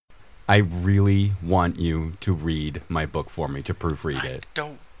I really want you to read my book for me, to proofread it.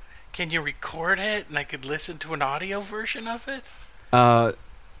 Can you record it and I could listen to an audio version of it? I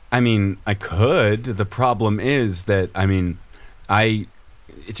mean, I could. The problem is that,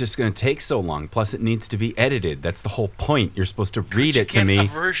 it's just going to take so long. Plus, it needs to be edited. That's the whole point. You're supposed to read it to me. Could you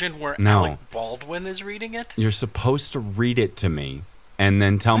get a version where Alec Baldwin is reading it? You're supposed to read it to me and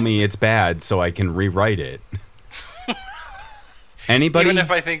then tell me it's bad so I can rewrite it. Anybody? Even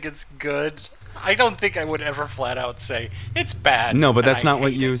if I think it's good, I don't think I would ever flat out say it's bad. No, but that's not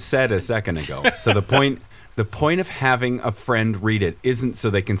what you said a second ago. So the point of having a friend read it isn't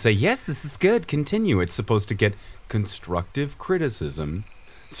so they can say, yes, this is good, continue. It's supposed to get constructive criticism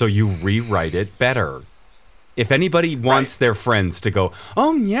so you rewrite it better. If anybody wants their friends to go,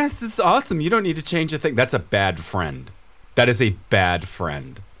 oh, yes, this is awesome, you don't need to change a thing, that's a bad friend. That is a bad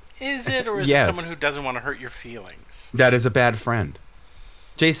friend. Is it, or is it someone who doesn't want to hurt your feelings? That is a bad friend.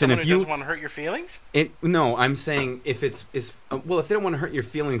 Jason, someone who doesn't want to hurt your feelings? No, I'm saying if if they don't want to hurt your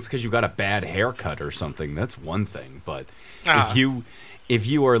feelings because you got a bad haircut or something, that's one thing. But if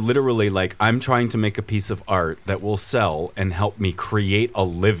you are literally like, I'm trying to make a piece of art that will sell and help me create a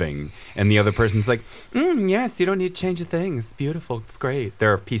living, and the other person's like, yes, you don't need to change a thing. It's beautiful. It's great.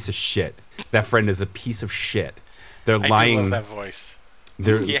 They're a piece of shit. That friend is a piece of shit. They're lying. I do love that voice.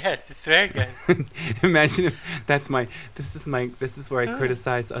 Yeah, it's very good. Imagine if this is where I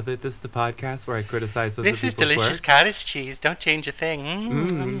criticize this is the podcast where I criticize other people's This is delicious work. Cottage cheese. Don't change a thing.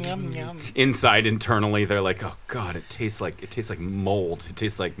 Yum, yum. Inside, internally, they're like, oh God, it tastes like mold. It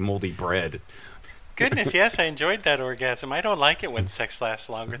tastes like moldy bread. Goodness, yes, I enjoyed that orgasm. I don't like it when sex lasts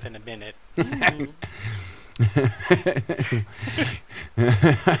longer than a minute.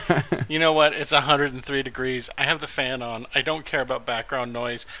 You know what? It's 103 degrees. I have the fan on. I don't care about background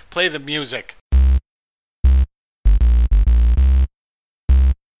noise. Play the music.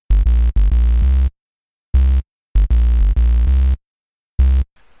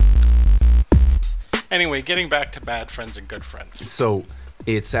 Anyway, getting back to bad friends and good friends. So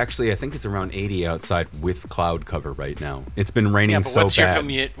it's actually, I think it's around 80 outside with cloud cover right now. It's been raining so bad.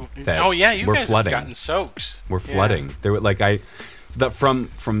 You guys flooding. have gotten soaked. We're flooding. There were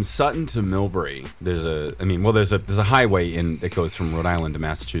from Sutton to Millbury. There's a highway that goes from Rhode Island to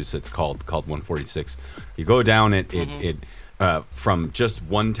Massachusetts called 146. You go down it from just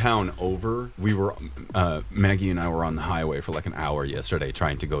one town over. We were Maggie and I were on the highway for like an hour yesterday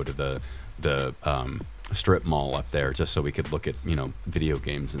trying to go to the strip mall up there just so we could look at video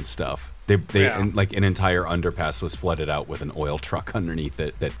games and stuff. Like an entire underpass was flooded out with an oil truck underneath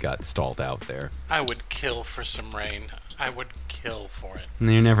it that got stalled out there. I would kill for some rain. I would kill for it.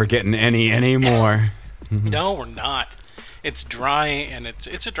 And you're never getting any anymore. No, we're not. It's dry, and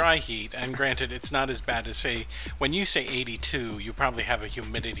it's a dry heat. And granted, it's not as bad as, say, when you say 82, you probably have a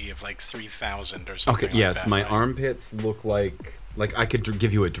humidity of like 3,000 or something. Okay, yes, my armpits look like I could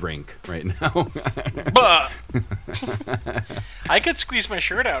give you a drink right now. But I could squeeze my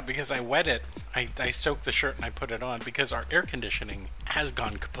shirt out because I wet it. I soaked the shirt and I put it on because our air conditioning has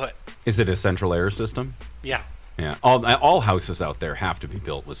gone kaput. Is it a central air system? Yeah. Yeah. All houses out there have to be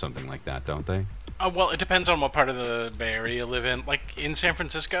built with something like that, don't they? Well, it depends on what part of the Bay Area you live in. Like in San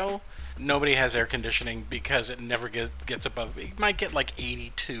Francisco, nobody has air conditioning because it never gets above. It might get like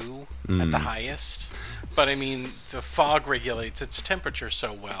 82 at the highest. But I mean, the fog regulates its temperature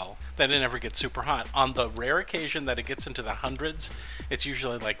so well that it never gets super hot. On the rare occasion that it gets into the hundreds, it's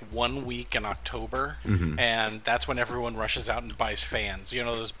usually like 1 week in October, and that's when everyone rushes out and buys fans. You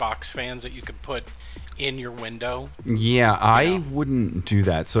know, those box fans that you could put in your window? Yeah, I wouldn't do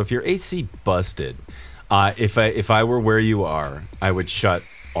that. So if your AC busted, if I were where you are, I would shut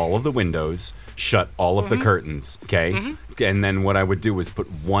all of the windows, shut all of the curtains, okay? And then what I would do is put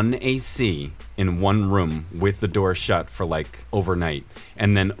one AC in one room with the door shut for like overnight,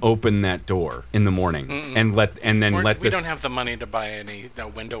 and then open that door in the morning, and we don't have the money to buy the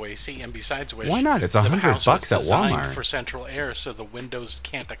window AC, and besides which, why not? It's $100 at Walmart for central air, so the windows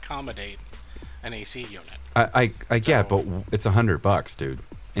can't accommodate an AC unit. I get, but it's $100, dude.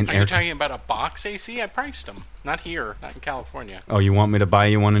 Are you talking about a box AC? I priced them. Not here, not in California. Oh, you want me to buy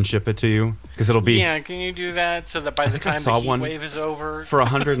you one and ship it to you? Because it'll be... Yeah, can you do that so that by the time the heat wave is over... For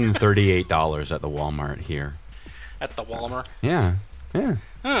 $138 at the Walmart here. At the Walmart? Yeah.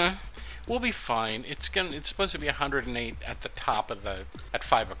 We'll be fine. It's supposed to be 108 at the top of at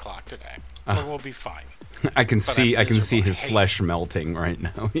 5 o'clock today. So we'll be fine. I can see his flesh melting right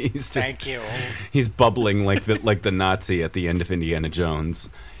now. Thank you. He's bubbling like the Nazi at the end of Indiana Jones.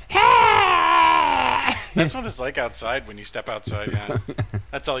 That's what it's like outside when you step outside. Yeah.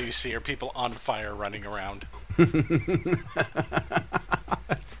 That's all you see are people on fire running around.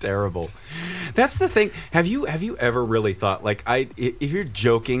 That's terrible. That's the thing. Have you ever really thought, like, if you're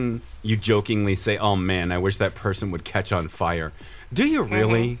joking, you jokingly say, "Oh man, I wish that person would catch on fire." Do you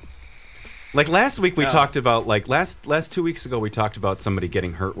really? Like last week we talked about, like last 2 weeks ago we talked about somebody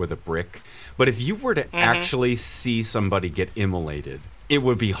getting hurt with a brick. But if you were to actually see somebody get immolated, it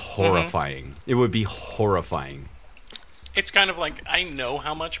would be horrifying. It would be horrifying. It's kind of like, I know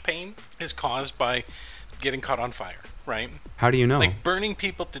how much pain is caused by getting caught on fire, right? How do you know? Like burning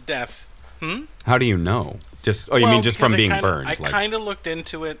people to death. How do you know? You mean just from being burned? I kind of looked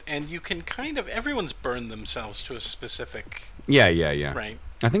into it, and you can everyone's burned themselves to a specific... Yeah. Right.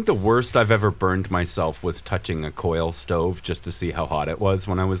 I think the worst I've ever burned myself was touching a coil stove just to see how hot it was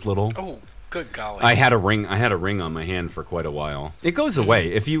when I was little. Oh, good golly. I had a ring on my hand for quite a while. It goes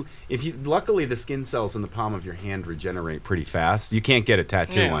away. If you luckily the skin cells in the palm of your hand regenerate pretty fast. You can't get a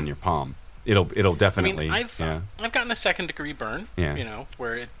tattoo on your palm. It'll definitely. I mean, I've gotten a 2nd-degree burn. Yeah. You know,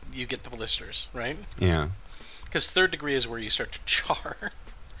 where you get the blisters, right? Yeah. Because 3rd degree is where you start to char,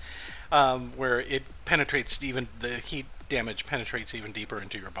 where it penetrates the heat damage penetrates even deeper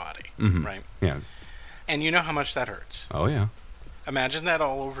into your body, right? Yeah. And you know how much that hurts. Oh yeah. Imagine that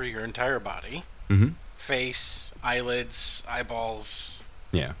all over your entire body. Mm-hmm. Face, eyelids, eyeballs.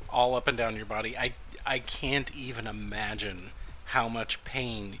 Yeah. All up and down your body. I can't even imagine how much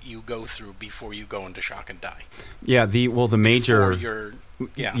pain you go through before you go into shock and die. Yeah, the major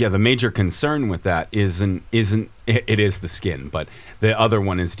the major concern with that isn't it is the skin, but the other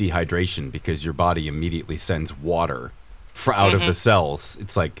one is dehydration, because your body immediately sends water out of the cells.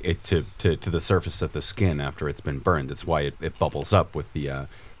 It's like to the surface of the skin after it's been burned. That's why it bubbles up with the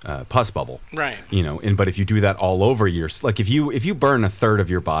pus bubble. Right. You know, but if you do that all over like if you burn a third of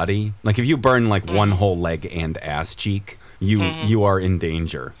your body, like if you burn like one whole leg and ass cheek, you are in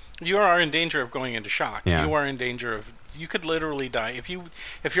danger. You are in danger of going into shock. Yeah. You are in danger of, you could literally die if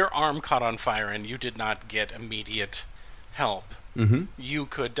your arm caught on fire and you did not get immediate help. You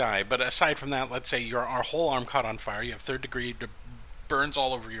could die. But aside from that, let's say your whole arm caught on fire, you have 3rd degree burns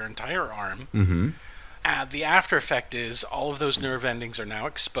all over your entire arm. The after effect is all of those nerve endings are now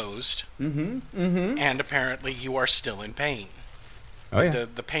exposed, and apparently you are still in pain. Oh yeah.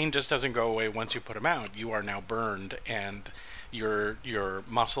 The pain just doesn't go away once you put them out. You are now burned, and your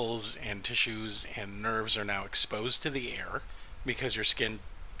muscles and tissues and nerves are now exposed to the air, because your skin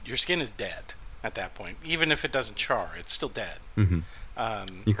is dead at that point. Even if it doesn't char, it's still dead.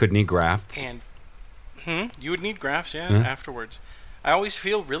 You could need grafts. And you would need grafts, afterwards. I always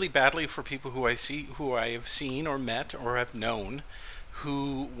feel really badly for people who I have seen or met or have known,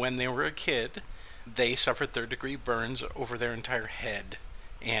 who, when they were a kid, they suffered 3rd degree burns over their entire head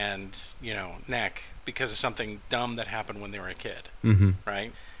and, neck because of something dumb that happened when they were a kid.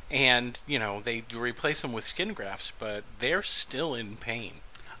 Right? And, they replace them with skin grafts, but they're still in pain.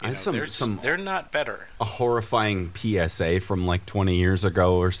 They're not better. A horrifying PSA from like 20 years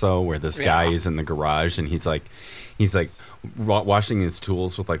ago or so, where this guy is in the garage and he's like washing his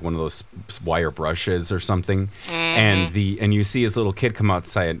tools with like one of those wire brushes or something, and you see his little kid come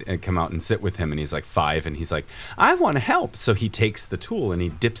out and sit with him, and he's like 5, and he's like, "I want to help," so he takes the tool and he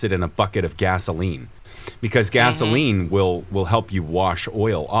dips it in a bucket of gasoline. Because gasoline will help you wash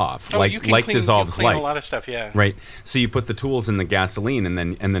oil off, dissolves light. A lot of stuff, yeah. Right. So you put the tools in the gasoline,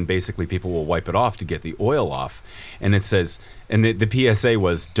 and then basically people will wipe it off to get the oil off. And it says, and the PSA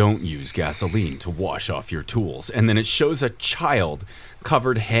was, "Don't use gasoline to wash off your tools." And then it shows a child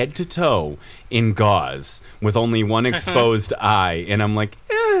covered head to toe in gauze with only one exposed eye, and I'm like,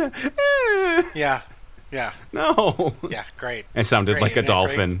 yeah. Yeah. No. Yeah, great. I sounded like a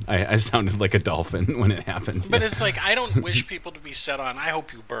dolphin. I sounded like a dolphin when it happened. But it's like, I don't wish people to be set on, "I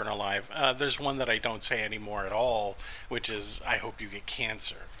hope you burn alive." There's one that I don't say anymore at all, which is, "I hope you get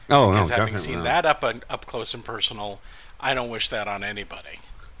cancer." Oh, because no, having seen that up close and personal, I don't wish that on anybody.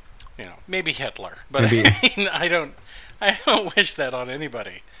 Maybe Hitler, but I don't wish that on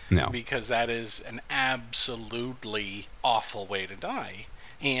anybody. No. Because that is an absolutely awful way to die.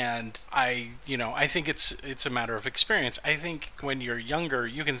 And I think it's a matter of experience. I think when you're younger,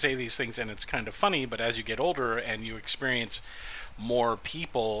 you can say these things and it's kind of funny, but as you get older and you experience more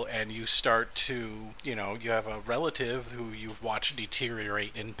people and you start to, you have a relative who you've watched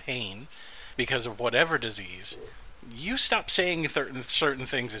deteriorate in pain because of whatever disease, you stop saying certain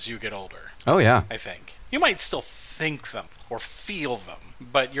things as you get older. Oh, yeah. I think. You might still think them or feel them,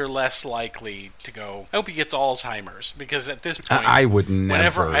 but you're less likely to go, "I hope he gets Alzheimer's," because at this point, I would never.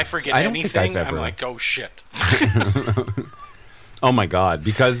 Whenever I forget anything, I'm like, "Oh shit." Oh my God!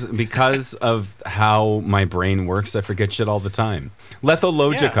 Because of how my brain works, I forget shit all the time.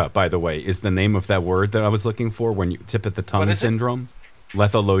 Lethologica, by the way, is the name of that word that I was looking for when you tip at the tongue syndrome.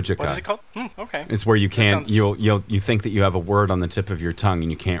 Lethologica. What is it called? Okay. It's where you can't. sounds- You think that you have a word on the tip of your tongue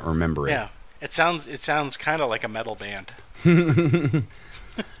and you can't remember it. Yeah. It sounds kind of like a metal band.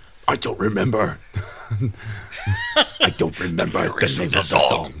 I don't remember. I don't remember the name of the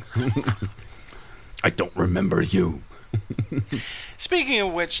song. I don't remember you. Speaking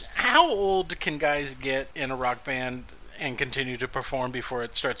of which, how old can guys get in a rock band and continue to perform before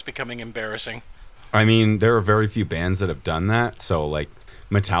it starts becoming embarrassing? I mean, there are very few bands that have done that. So, like,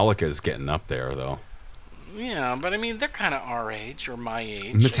 Metallica's getting up there, though. Yeah, but I mean, they're kind of our age or my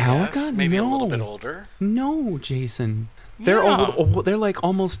age. Metallica? I guess. Maybe a little No. bit older. No, Jason. They're Yeah. old. They're like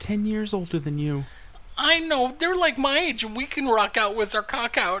almost 10 years older than you. I know, they're like my age, and we can rock out with our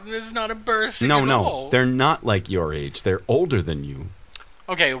cock out, and it's not embarrassing at No, all. they're not like your age. They're older than you.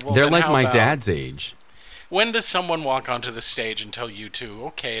 Okay, well, They're then like how my about- dad's age. When does someone walk onto the stage and tell you to,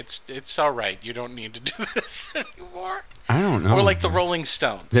 okay, it's all right, you don't need to do this anymore? I don't know. Or like the Rolling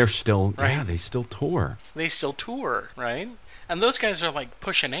Stones. They're still, Right. yeah, they still tour. They still tour, right? And those guys are like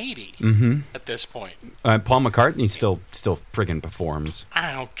pushing 80 at this point. Paul McCartney still friggin' performs.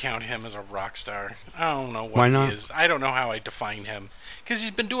 I don't count him as a rock star. I don't know what Why not? he is. I don't know how I define him. Because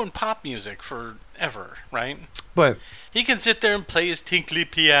he's been doing pop music forever, right? But He can sit there and play his tinkly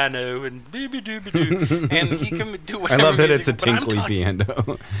piano and doo-doo-doo-doo, and he can do I whatever love that music, it's a but I'm tinkly talking-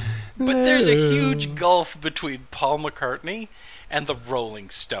 piano. But there's a huge gulf between Paul McCartney and the Rolling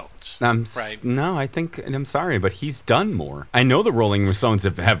Stones. Right. No, I think, and I'm sorry, but he's done more. I know the Rolling Stones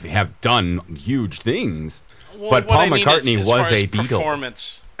have done huge things, Well, but what Paul I mean McCartney is, as was far as a Beatle.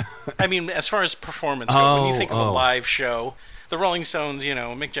 performance. I mean, as far as performance goes, when you think of a Oh. live show, the Rolling Stones,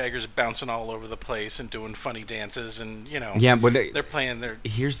 Mick Jagger's bouncing all over the place and doing funny dances, and Yeah, but they're playing their.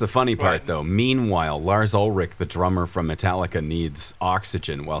 here's the funny part, What? though. Meanwhile, Lars Ulrich, the drummer from Metallica, needs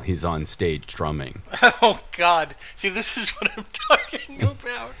oxygen while he's on stage drumming. Oh God! See, this is what I'm talking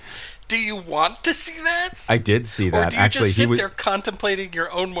about. Do you want to see that? I did see Or that. do you Actually, just he sit was. there contemplating your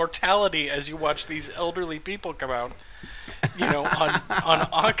own mortality as you watch these elderly people come out, on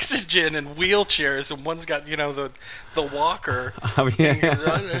oxygen and wheelchairs, and one's got, the walker. Oh, And he yeah. goes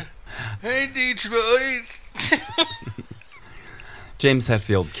on, hey, Detroit. James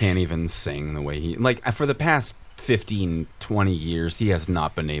Hetfield can't even sing the way he for the past 15, 20 years. He has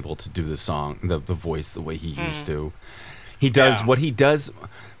not been able to do the song, the voice the way he used to. He does Yeah.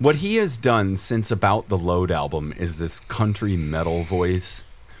 what he has done since about the Load album is this country metal voice.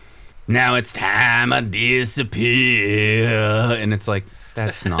 Now it's time I disappear, and it's like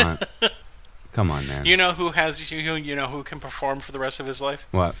that's not. Come on, man. You know who can perform for the rest of his life?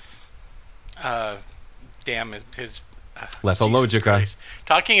 What? Damn his. Lethologica. Jesus Christ.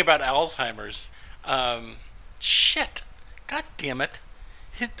 Talking about Alzheimer's. Shit. God damn it.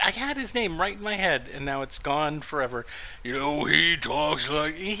 I had his name right in my head, and now it's gone forever. He talks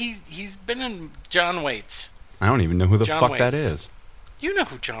like he's been in John Waits. I don't even know who the John fuck that Waits. is. You know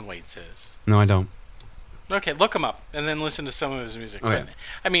who John Waits is. No, I don't. Okay, look him up and then listen to some of his music. Okay. But,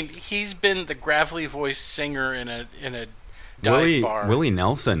 I mean, he's been the gravelly voiced singer in a dive bar. Willie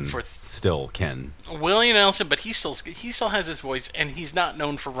Nelson for- still can. Willie Nelson, but he still has his voice, and he's not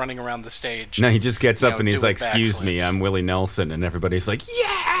known for running around the stage. No, he just gets up and he's doing like, "Excuse me, backflips. I'm Willie Nelson," and everybody's like,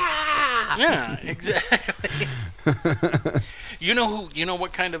 "Yeah!" Yeah, exactly. You know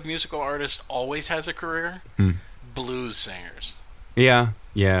what kind of musical artist always has a career? Blues singers. Yeah.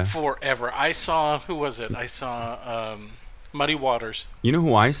 Forever. I saw, who was it? I saw Muddy Waters. You know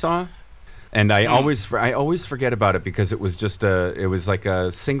who I saw? And I always forget about it because it was like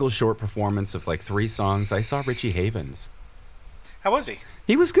a single short performance of like 3 songs. I saw Richie Havens. How was he?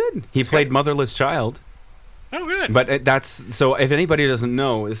 He was good. He played Motherless Child. Oh, good. But that's so. If anybody doesn't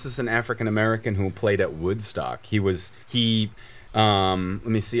know, this is an African American who played at Woodstock. Let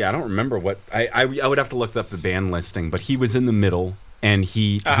me see. I don't remember what. I would have to look up the band listing, but he was in the middle, and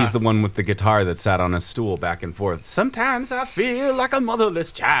he's the one with the guitar that sat on a stool back and forth. Sometimes I feel like a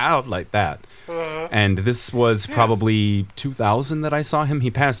motherless child, like that. And this was probably 2000 that I saw him.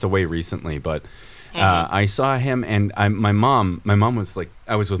 He passed away recently, but. I saw him, and my mom was like,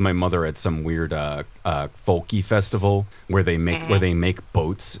 I was with my mother at some weird folky festival where they make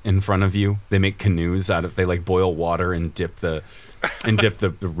boats in front of you. They make canoes they like boil water and dip the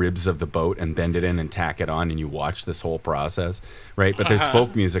ribs of the boat and bend it in and tack it on, and you watch this whole process, right? But there's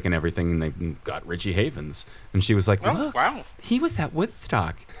folk music and everything, and they got Richie Havens, and she was like, Oh, "Look, wow. he was at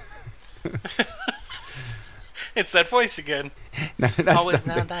Woodstock." It's that voice again. That's It's not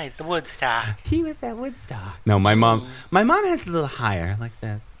not nice. The Woodstock. He was at Woodstock. No, my mom has a little higher, like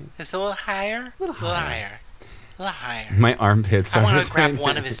that. It's a little higher. Little higher. A little higher. My armpits. I want to grab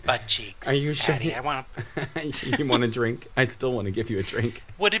one of his butt cheeks. Are you sure? Daddy, I want to... You want a drink? I still want to give you a drink.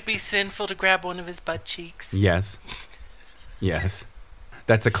 Would it be sinful to grab one of his butt cheeks? Yes. Yes.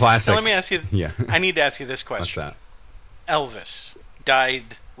 That's a classic. Now let me ask you... Yeah. I need to ask you this question. What's that? Elvis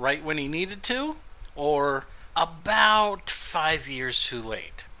died right when he needed to, or about 5 years too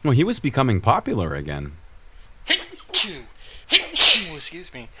late? Well, he was becoming popular again.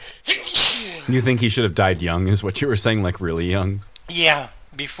 Excuse me. You think he should have died young, is what you were saying, like really young? Yeah,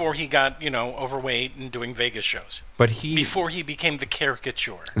 before he got, overweight and doing Vegas shows. But before he became the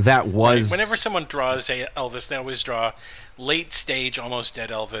caricature. That was... Right? Whenever someone draws Elvis, they always draw late stage, almost dead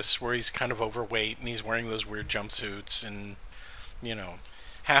Elvis, where he's kind of overweight and he's wearing those weird jumpsuits and,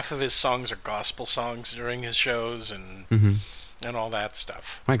 half of his songs are gospel songs during his shows and all that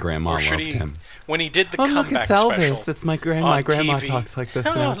stuff. My grandma loved him. When he did the look, comeback it's Elvis. special, It's my grandma. My grandma TV. talks like this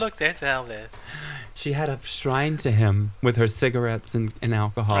Oh, now. look, there's Elvis. She had a shrine to him with her cigarettes and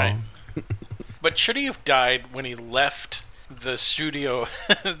alcohol. Right. But should he have died when he left the studio,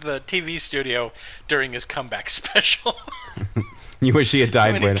 the TV studio, during his comeback special? You wish he had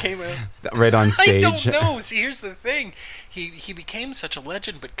died right on stage. I don't know. See, here's the thing. He became such a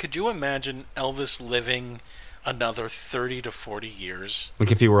legend, but could you imagine Elvis living another 30 to 40 years?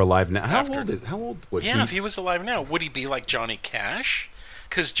 Like if he were alive now. How old would he? Yeah, if he was alive now, would he be like Johnny Cash?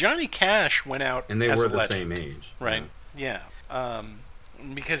 Because Johnny Cash went out and they as were a the legend, same age, right? Yeah.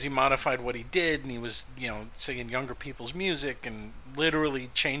 Because he modified what he did, and he was, singing younger people's music and literally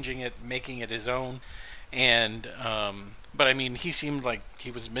changing it, making it his own. And but I mean, he seemed like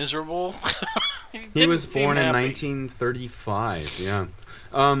he was miserable. He was born in 1935. Yeah.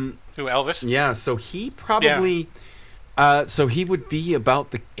 Who, Elvis? Yeah. So he probably. Yeah. So he would be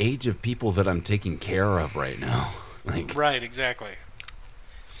about the age of people that I'm taking care of right now. Right. Exactly.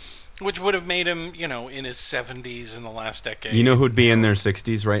 Which would have made him, in his 70s in the last decade. You know who'd be in their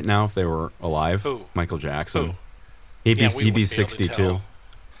 60s right now if they were alive? Who? Michael Jackson. Who? He'd be 62.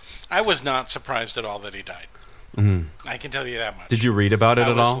 I was not surprised at all that he died. Mm-hmm. I can tell you that much. Did you read about it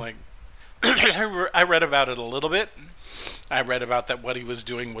at all? I read about it a little bit. I read about that what he was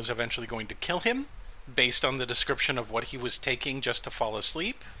doing was eventually going to kill him, based on the description of what he was taking just to fall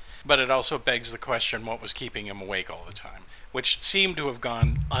asleep. But it also begs the question, what was keeping him awake all the time? Which seemed to have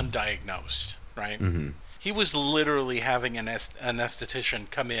gone undiagnosed, right? Mm-hmm. He was literally having an anesthetician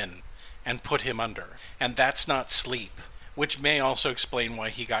come in and put him under. And that's not sleep, which may also explain why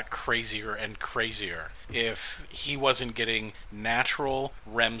he got crazier and crazier if he wasn't getting natural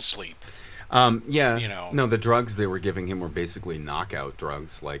REM sleep. Yeah. No, the drugs they were giving him were basically knockout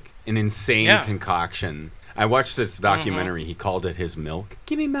drugs, like an insane concoction. I watched this documentary. He called it his milk.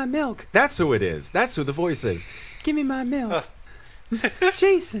 Give me my milk. That's who it is. That's who the voice is. Give me my milk.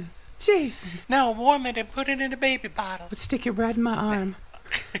 Jason. Now warm it and put it in a baby bottle. But stick it right in my arm.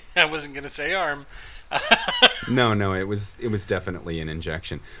 I wasn't going to say arm. No, it was definitely an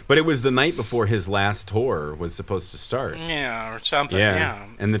injection. But it was the night before his last tour was supposed to start. Yeah, or something. Yeah.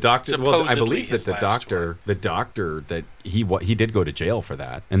 And the doctor, I believe that the doctor that he did go to jail for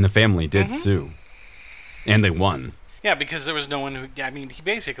that, and the family did sue. And they won. Yeah, because there was no one who... he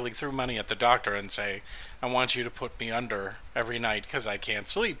basically threw money at the doctor and say, I want you to put me under every night because I can't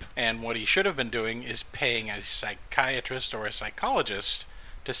sleep. And what he should have been doing is paying a psychiatrist or a psychologist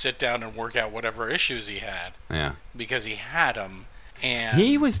to sit down and work out whatever issues he had. Yeah. Because he had them. And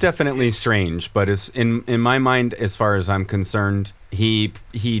he was definitely strange, but in my mind, as far as I'm concerned, he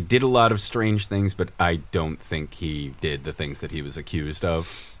did a lot of strange things, but I don't think he did the things that he was accused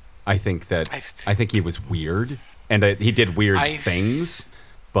of. I think he was weird, and he did weird things,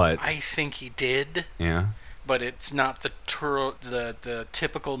 but I think he did. Yeah, but it's not the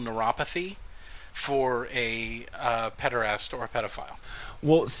typical neuropathy for a pederast or a pedophile.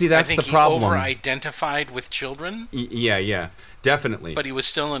 Well, see, that's the problem. I think he over-identified with children. Yeah, definitely. But he was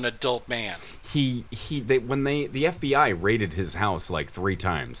still an adult man. The FBI raided his house like 3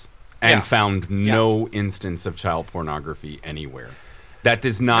 times and found no instance of child pornography anywhere. That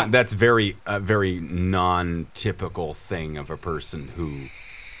is not. No. That's a very non-typical thing of a person who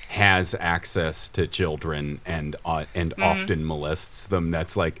has access to children and often molests them.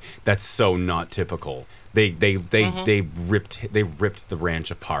 That's so not typical. They ripped the ranch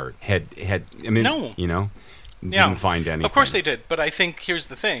apart. Didn't find anything. Of course they did, but I think here's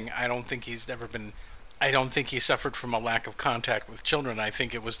the thing. I don't think he suffered from a lack of contact with children. I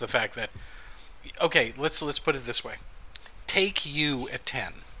think it was the fact that, okay, let's put it this way. Take you at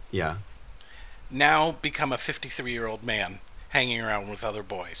 10. Yeah. Now become a 53-year-old man hanging around with other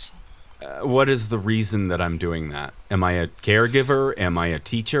boys. What is the reason that I'm doing that? Am I a caregiver? Am I a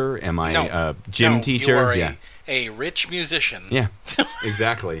teacher? Am I a gym teacher? You are a rich musician. Yeah,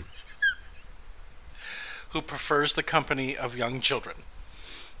 exactly. Who prefers the company of young children,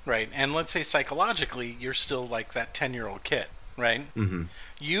 right? And let's say psychologically, you're still like that 10-year-old kid, right? Mm-hmm.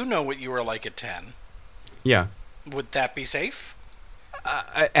 You know what you were like at 10. Yeah. Would that be safe?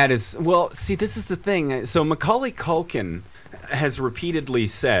 Well, see, this is the thing. So Macaulay Culkin has repeatedly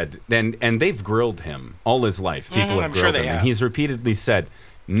said, and they've grilled him all his life. People have grilled him, and he's repeatedly said,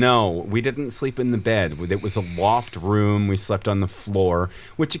 no, we didn't sleep in the bed. It was a loft room. We slept on the floor.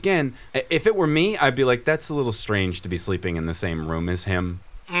 Which, again, if it were me, I'd be like, that's a little strange to be sleeping in the same room as him.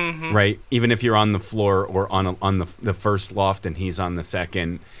 Mm-hmm. Right? Even if you're on the floor or on the first loft and he's on the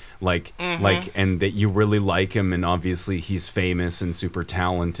second. And that you really like him, and obviously he's famous and super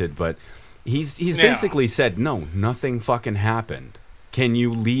talented, but he's basically said, no, nothing fucking happened. Can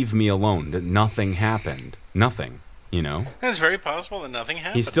you leave me alone? Nothing happened. Nothing. You know? It's very possible that nothing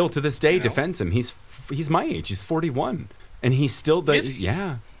happened. He still to this day defends him. He's my age. He's 41, and he still does.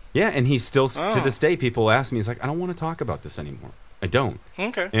 Yeah, and he's still to this day. People ask me, he's like, I don't want to talk about this anymore. I don't.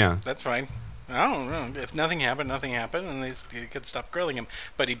 Okay. Yeah, that's fine. I don't know. If nothing happened, and they could stop grilling him.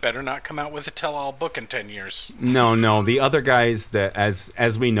 But he better not come out with a tell-all book in 10 years. No. The other guys that,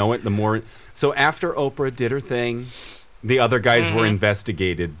 as we know it, the more... So after Oprah did her thing, the other guys were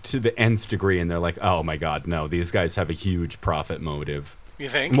investigated to the nth degree, and they're like, oh my God, no, these guys have a huge profit motive. You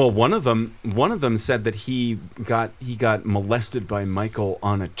think? Well, one of them said that he got molested by Michael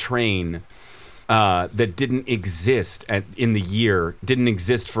on a train that didn't exist didn't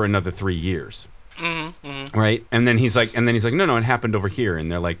exist for another 3 years. Right? And then he's like, no, it happened over here.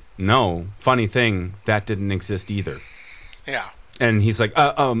 And they're like, no, funny thing, that didn't exist either. Yeah. And he's like,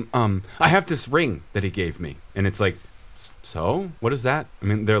 I have this ring that he gave me. And it's like, so what is that? I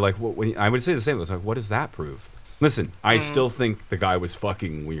mean, they're like, I would say the same. It's like, what does that prove? Listen, I still think the guy was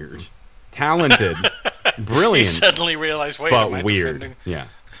fucking weird. Talented, brilliant. He suddenly realized, wait, but weird. Yeah.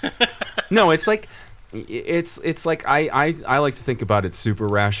 No, it's like I like to think about it super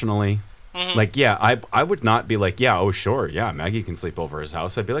rationally. Mm-hmm. Like, yeah, I would not be like, yeah, oh sure, yeah, Maggie can sleep over his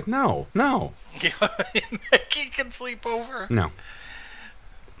house. I'd be like, no. Maggie can sleep over? No.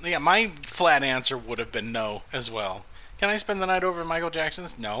 Yeah, my flat answer would have been no as well. Can I spend the night over at Michael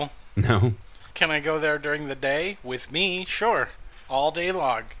Jackson's? No. No. Can I go there during the day? With me? Sure. All day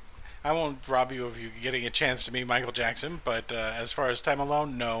long. I won't rob you of you getting a chance to meet Michael Jackson, but as far as time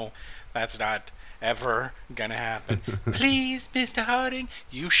alone, no, that's not ever gonna happen. Please, Mr. Harding,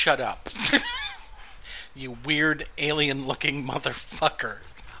 you shut up. You weird alien-looking motherfucker.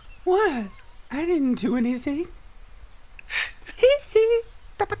 What? I didn't do anything.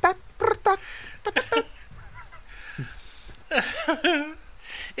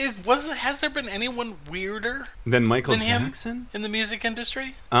 Has there been anyone weirder than Michael him Jackson in the music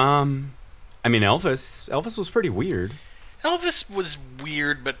industry? I mean, Elvis was pretty weird. Elvis was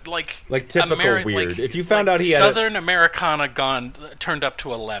weird, but like typical weird. Like, if you found out he had Southern Americana turned up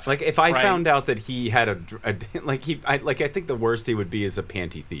to 11. Like if I found out that he had I think the worst he would be is a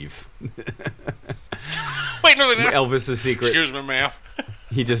panty thief. Wait, no. Elvis's secret. Excuse me, ma'am.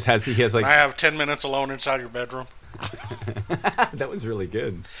 He has like. I have 10 minutes alone inside your bedroom. That was really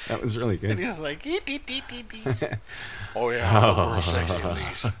good. And he's like, eep, eep, eep, eep, eep. Oh yeah, we're sexy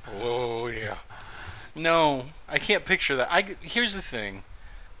ladies. Oh yeah. No, I can't picture that. Here's the thing.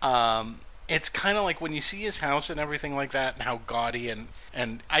 It's kind of like when you see his house and everything like that, and how gaudy,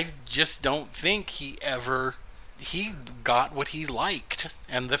 and I just don't think he got what he liked,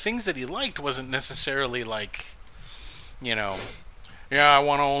 and the things that he liked wasn't necessarily like, yeah, I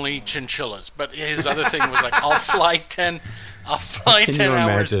want to only eat chinchillas. But his other thing was like, I'll fly 10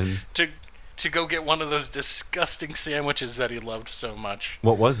 hours to go get one of those disgusting sandwiches that he loved so much.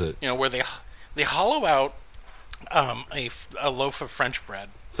 What was it? Where they hollow out a loaf of French bread.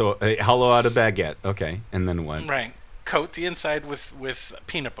 So they hollow out a baguette, okay, and then what? Right. Coat the inside with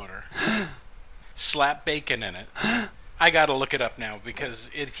peanut butter. Slap bacon in it. I gotta look it up now because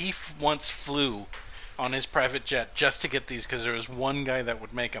he once flew on his private jet just to get these because there was one guy that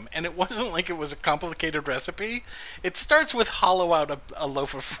would make them. And it wasn't like it was a complicated recipe. It starts with hollow out a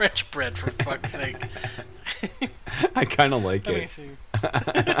loaf of French bread, for fuck's sake. I kind of like it. Let me see.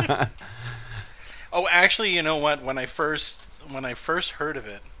 Oh, actually, you know what? When I first heard of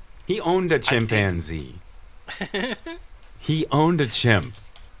it... He owned a chimpanzee. He owned a chimp.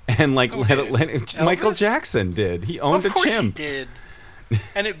 And Michael Jackson did. He owned a chimp. Of course he did.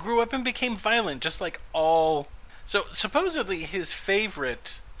 And it grew up and became violent, just like all... So, supposedly, his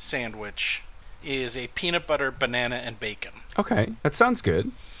favorite sandwich is a peanut butter, banana, and bacon. Okay, that sounds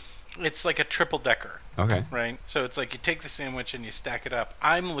good. It's like a triple decker. Okay. Right? So it's like you take the sandwich and you stack it up.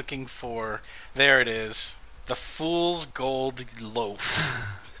 I'm looking for, there it is, the Fool's Gold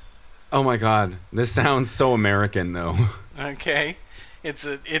Loaf. Oh my God, this sounds so American though. Okay? It's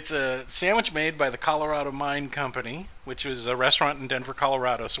a sandwich made by the Colorado Mine Company, which was a restaurant in Denver,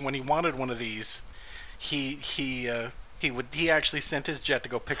 Colorado. So when he wanted one of these, he actually sent his jet to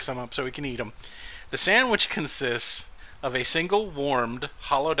go pick some up so he can eat them. The sandwich consists of a single warmed,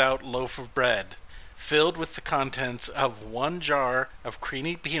 hollowed-out loaf of bread filled with the contents of 1 jar of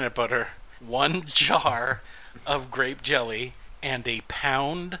creamy peanut butter, 1 jar of grape jelly, and a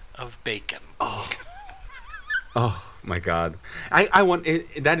pound of bacon. Oh my God, I want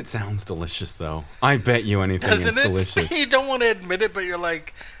it. That it sounds delicious though. I bet you anything Doesn't it's it? delicious. You don't want to admit it, but you're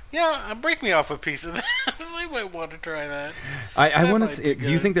like, yeah, break me off a piece of that. I might want to try that. I want to.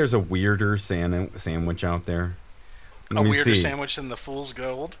 Do you think there's a weirder sandwich out there? A weirder sandwich than the Fool's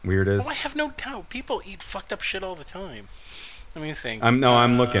Gold? Weirdest? Oh, I have no doubt. People eat fucked up shit all the time. Let me think. I'm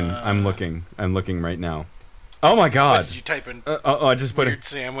looking. I'm looking right now. Oh my God! What did you type in? I just put weird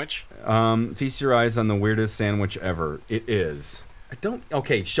sandwich. Feast your eyes on the weirdest sandwich ever. It is. I don't.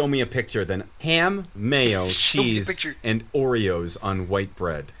 Okay, show me a picture then. Ham, mayo, cheese, and Oreos on white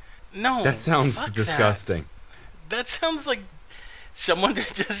bread. No, that sounds disgusting. That sounds like someone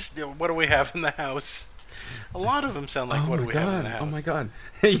just. What do we have in the house? A lot of them sound like what do we have in the house? Oh my God!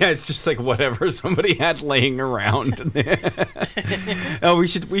 Yeah, it's just like whatever somebody had laying around. Oh, we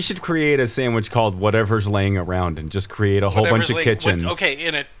should create a sandwich called "Whatever's Laying Around" and just create a whole bunch of kitchens.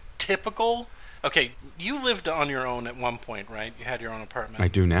 In a typical. Okay, you lived on your own at one point, right? You had your own apartment. I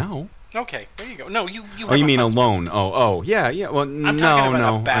do now. Okay, there you go. No, you. Oh, you mean alone? Oh, yeah. Well, I'm talking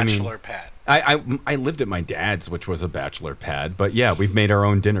about a bachelor pad. I lived at my dad's, which was a bachelor pad, but yeah, we've made our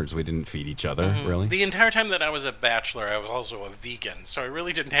own dinners. We didn't feed each other, really. The entire time that I was a bachelor, I was also a vegan, so I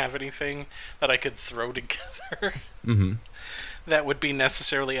really didn't have anything that I could throw together that would be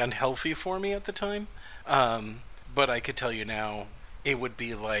necessarily unhealthy for me at the time. But I could tell you now, it would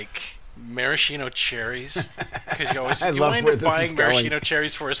be like maraschino cherries, because you wind up buying maraschino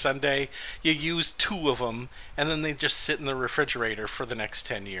cherries for a sundae. You use 2 of them, and then they just sit in the refrigerator for the next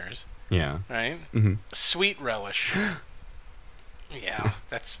 10 years. Yeah. Right? Mm-hmm. Sweet relish. Yeah,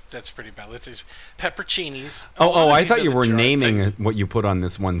 that's pretty bad. Let's see. Pepperoncinis. I thought you were naming what you put on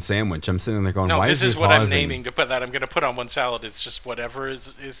this one sandwich. I'm sitting there going, no, why this is what I'm naming to put that. I'm going to put on one salad. It's just whatever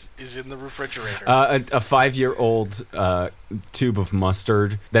is in the refrigerator. A 5-year-old tube of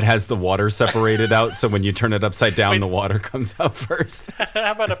mustard that has the water separated out, so when you turn it upside down, the water comes out first.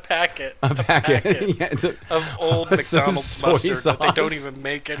 How about a packet? A packet. Yeah, of old McDonald's mustard that they don't even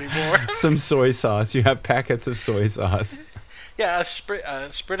make anymore. Some soy sauce. You have packets of soy sauce. Yeah, a sprit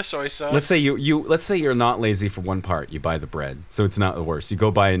of soy sauce. Let's say let's say you're not lazy for one part. You buy the bread, so it's not the worst. You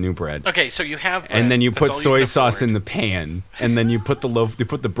go buy a new bread. Okay, so you have bread. And then you put soy sauce in the pan, and then you put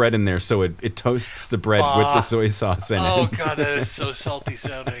the bread in there, so it toasts the bread with the soy sauce in it. Oh God, that is so salty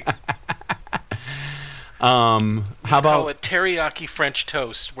sounding. How about call it teriyaki French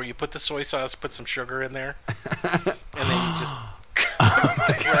toast, where you put the soy sauce, put some sugar in there, and then you just.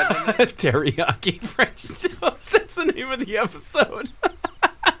 Teriyaki French toast. That's the name of the episode.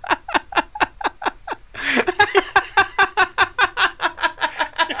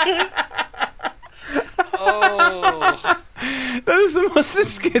 Oh, that is the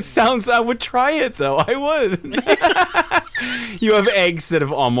most. It sounds. I would try it though. I would. You have eggs that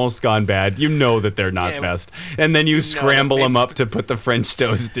have almost gone bad. You know that they're not best, and then you scramble them up to put the French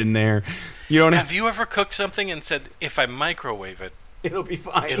toast in there. You don't have you ever cooked something and said, if I microwave it, it'll be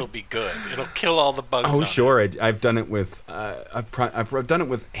fine. It'll be good. It'll kill all the bugs. Oh, sure. I've done it with I've done it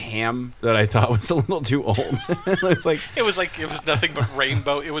with ham that I thought was a little too old. it was nothing but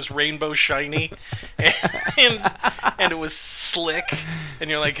rainbow. It was rainbow shiny, and it was slick. And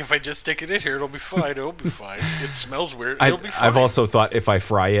you're like, if I just stick it in here, it'll be fine. It'll be fine. It smells weird. It'll be fine. I've also thought if I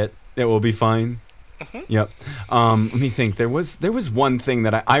fry it, it will be fine. Mm-hmm. Yep. Let me think. There was one thing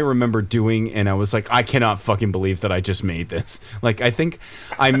that I remember doing, and I was like, I cannot fucking believe that I just made this. Like, I think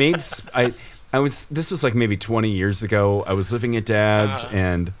I made this was like maybe 20 years ago. I was living at Dad's,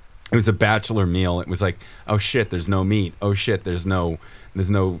 and it was a bachelor meal. It was like, oh shit, there's no meat. Oh shit, there's no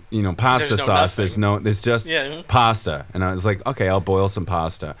pasta sauce. Nothing. There's just pasta. And I was like, okay, I'll boil some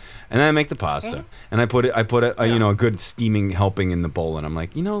pasta, and then I make the pasta, and I put a good steaming helping in the bowl, and I'm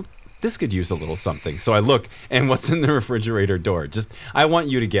like, this could use a little something. So I look, and what's in the refrigerator door? I want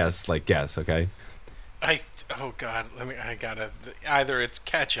you to guess, okay? Oh God, I gotta, either it's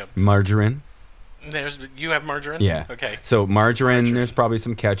ketchup. Margarine. You have margarine? Yeah. Okay. So margarine, there's probably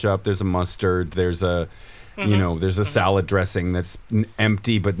some ketchup, there's a mustard, there's a You know, there's a salad dressing that's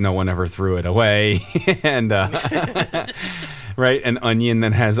empty, but no one ever threw it away, and right, an onion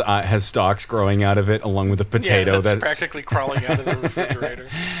that has stalks growing out of it, along with a potato that's practically crawling out of the refrigerator.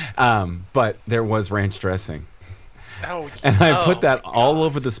 But there was ranch dressing. Oh, and I put that all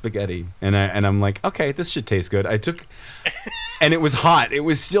over the spaghetti, and I'm like, okay, this should taste good. I took, and it was hot. It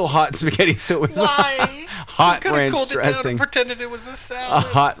was still hot spaghetti, so it was hot ranch dressing. It down and pretended it was a salad. A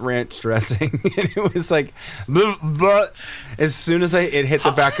hot ranch dressing, and it was like, bleh, bleh. As soon as it hit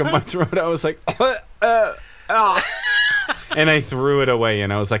the back of my throat, I was like, and I threw it away,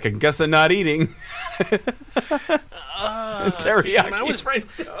 and I was like, I guess I'm not eating. Teriyaki French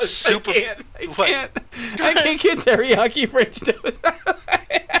toast. I can't get teriyaki French toast.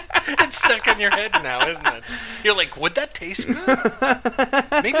 It's stuck in your head now, isn't it? You're like, would that taste good?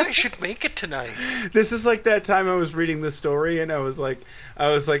 Maybe I should make it tonight. This is like that time I was reading the story, and I was like,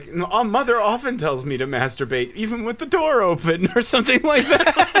 no, mother often tells me to masturbate, even with the door open, or something like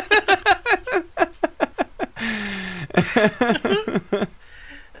that.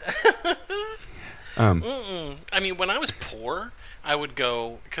 I mean, when I was poor, I would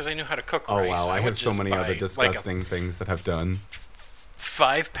go, because I knew how to cook rice. Oh, wow, I have so many other disgusting like things that I've done.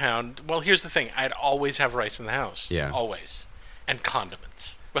 5 pound. Well, here's the thing. I'd always have rice in the house. Yeah. Always. And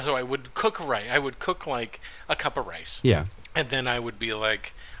condiments. So I would cook rice. I would cook like a cup of rice. Yeah. And then I would be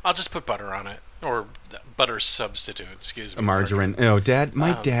like, I'll just put butter on it. Or butter substitute, excuse me. Margarine. No,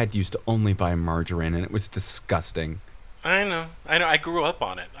 my dad used to only buy margarine, and it was disgusting. I know. I grew up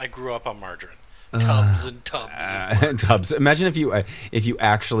on it. I grew up on margarine. Tubs and tubs. Tubs. Imagine if you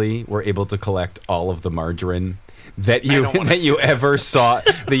actually were able to collect all of the margarine that you ever saw,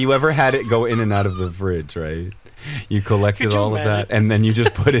 that you ever had it go in and out of the fridge, right? You collected all of that, and then you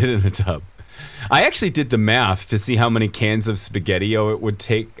just put it in a tub. I actually did the math to see how many cans of SpaghettiO it would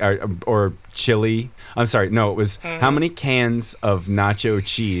take, or chili. I'm sorry, no, it was how many cans of nacho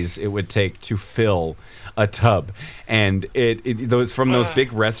cheese it would take to fill a tub, and those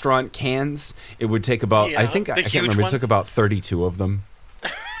big restaurant cans, it would take about I can't remember. It took about 32 of them.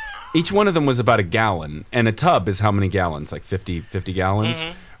 Each one of them was about a gallon, and a tub is how many gallons? Like 50 gallons,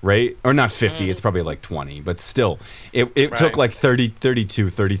 right? Or not 50, it's probably like 20, but still, it took like 32,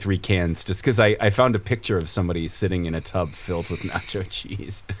 33 cans, just because I found a picture of somebody sitting in a tub filled with nacho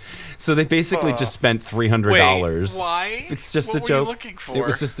cheese. So they basically just spent $300. Wait, why? It's just what a joke. What were you looking for? It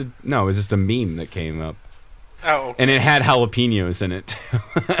was just a meme that came up. Oh, okay. And it had jalapenos in it.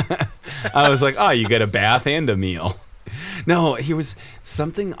 I was like, oh, you get a bath and a meal. No,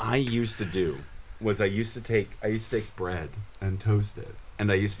 something I used to do was I used to take bread and toast it,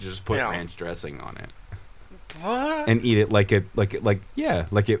 and I used to just put ranch dressing on it. What? And eat it like it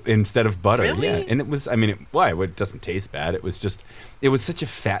instead of butter. Really? Yeah. And it was, I mean, it doesn't taste bad. It was such a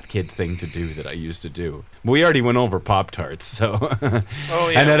fat kid thing to do that I used to do. We already went over Pop-Tarts, so. Oh,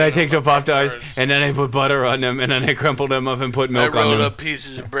 yeah. And then I take the Pop-Tarts, and then I put butter on them, and then I crumple them up and put milk on them. I roll up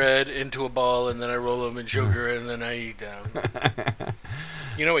pieces of bread into a ball, and then I roll them in sugar, and then I eat them.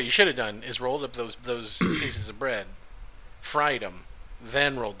 You know what you should have done is rolled up those pieces of bread, fried them,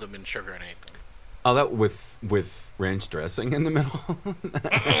 then rolled them in sugar and ate them. Oh, that with ranch dressing in the middle?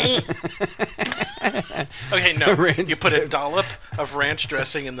 Okay, no. You put a dollop of ranch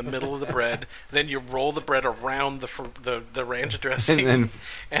dressing in the middle of the bread, then you roll the bread around the ranch dressing, and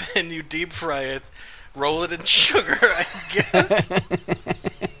then you deep fry it, roll it in sugar, I guess.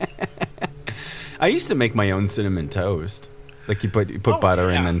 I used to make my own cinnamon toast. Like you put butter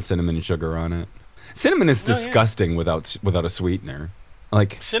and then cinnamon and sugar on it. Cinnamon is disgusting without a sweetener.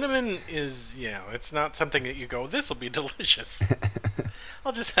 Like cinnamon is, it's not something that you go, this will be delicious.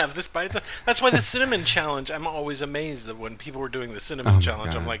 I'll just have this by itself. That's why the cinnamon challenge, I'm always amazed that when people were doing the cinnamon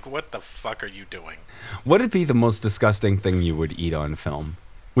challenge, I'm like, what the fuck are you doing? What would be the most disgusting thing you would eat on film?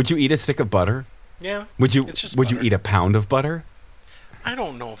 Would you eat a stick of butter? Yeah. Would you eat a pound of butter? I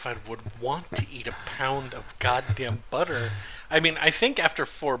don't know if I would want to eat a pound of goddamn butter. I mean, I think after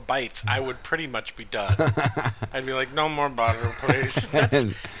 4 bites, I would pretty much be done. I'd be like, no more butter, please. That's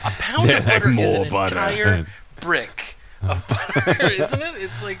a pound of butter is an entire brick of butter, isn't it?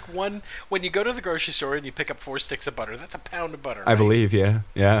 It's like when you go to the grocery store and you pick up 4 sticks of butter, that's a pound of butter, right? I believe, yeah.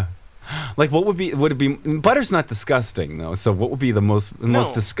 Like, would it be, butter's not disgusting, though, so what would be the most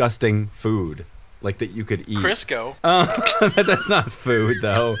disgusting food? Like, that you could eat? Crisco. That's not food,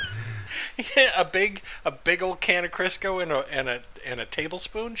 though. Yeah, a big old can of Crisco and a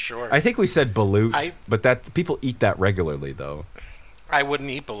tablespoon, sure. I think we said balut, but that people eat that regularly, though. I wouldn't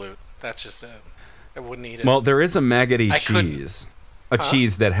eat balut. That's just it. I wouldn't eat it. Well, there is a maggoty cheese.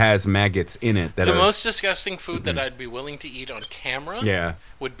 Cheese that has maggots in it. The most disgusting food that I'd be willing to eat on camera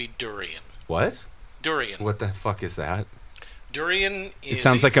would be durian. What? Durian. What the fuck is that? Durian is. It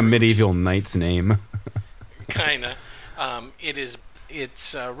sounds like a medieval knight's name. Kinda.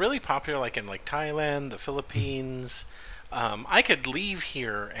 It's really popular, like in Thailand, the Philippines. I could leave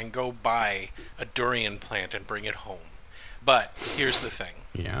here and go buy a durian plant and bring it home. But here's the thing.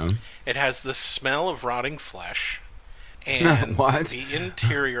 Yeah. It has the smell of rotting flesh. And What? the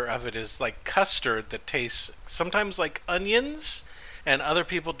interior of it is like custard that tastes sometimes like onions, and other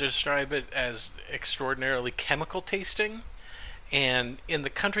people describe it as extraordinarily chemical tasting. And in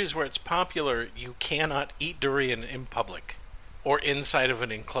the countries where it's popular, you cannot eat durian in public or inside of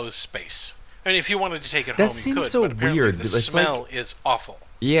an enclosed space. I mean, if you wanted to take it That home, you seems could. so But apparently weird. the It's smell like- is awful.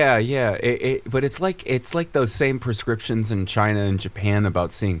 Yeah, yeah. But it's like those same prescriptions in China and Japan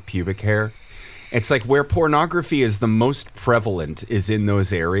about seeing pubic hair. It's like where pornography is the most prevalent is in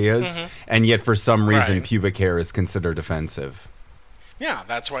those areas, and yet for some reason Right. pubic hair is considered offensive. Yeah,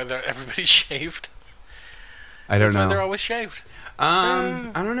 that's why everybody's shaved. I don't That's why they're know. always shaved.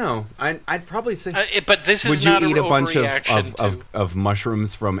 I don't know. I'd probably say. But this is Would you not eat an a bunch overreaction of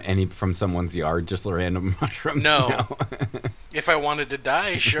mushrooms from someone's yard, just random mushrooms? No. If I wanted to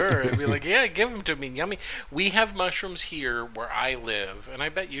die, sure. I'd be like, yeah, give them to me. Yummy. We have mushrooms here where I live, and I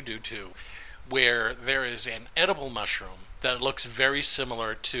bet you do too, where there is an edible mushroom that looks very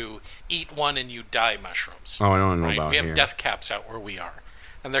similar to eat one and you die mushrooms. Oh, I don't know Right? about We have here. death caps out where we are.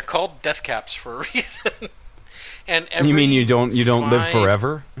 And they're called death caps for a reason. And You mean you don't live five-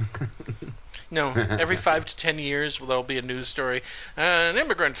 forever? No, every 5 to 10 years there'll be a news story. An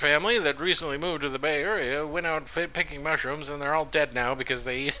immigrant family that recently moved to the Bay Area went out picking mushrooms, and they're all dead now because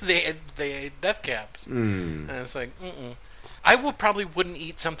they ate death caps. And it's like, I probably wouldn't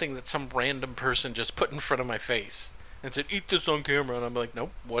eat something that some random person just put in front of my face and said, "Eat this on camera," and I'm like,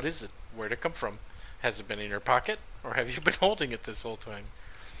 "Nope. What is it? Where'd it come from? Has it been in your pocket, or have you been holding it this whole time?"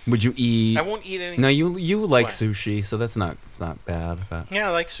 Would you eat? I won't eat anything. No, you like What? sushi, so it's not bad. Yeah,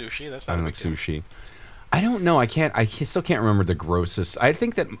 I like sushi. That's I not a don't big like deal. sushi. I don't know. I still can't remember the grossest. I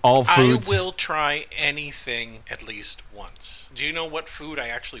think that all foods. I will try anything at least once. Do you know what food I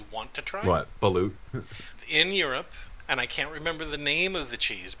actually want to try? What? Balut? In Europe, and I can't remember the name of the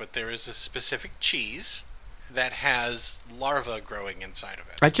cheese, but there is a specific cheese that has larvae growing inside of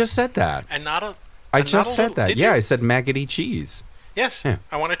it. I just said that. And not a. I and just not a said little- that. Did Yeah, you? I said maggoty cheese. Yes, Yeah.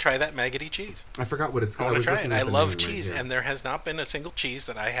 I want to try that maggoty cheese. I forgot what it's I called. want to try it. I love cheese, and there has not been a single cheese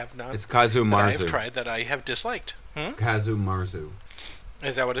that I have not. It's Kazu that I have Marzu. tried that I have disliked. Kazu Marzu.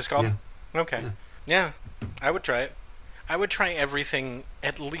 Is that what it's called? Yeah. Okay. Yeah, I would try it. I would try everything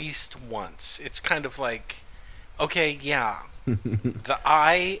at least once. It's kind of like, okay, yeah, the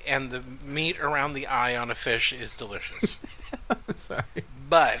eye and the meat around the eye on a fish is delicious. Sorry.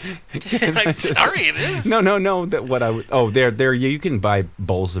 But I'm sorry, it is. No. That what I would. Oh, there. You can buy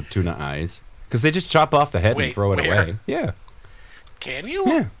bowls of tuna eyes because they just chop off the head and Wait, throw it where? away. Yeah. Can you?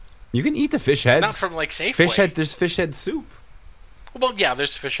 Yeah. You can eat the fish heads. Not from like Safeway. fish head. There's fish head soup. Well, yeah,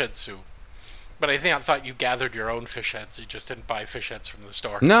 there's fish head soup. But I thought you gathered your own fish heads. You just didn't buy fish heads from the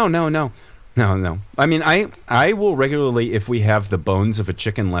store. No. I mean, I will regularly, if we have the bones of a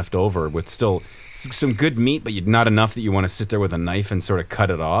chicken left over with still some good meat, but not enough that you want to sit there with a knife and sort of cut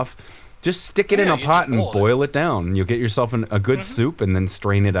it off. Just stick it in Yeah, a you pot just and boil it. boil it down. You'll get yourself a good soup, and then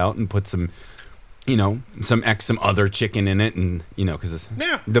strain it out and put some, some other chicken in it, and because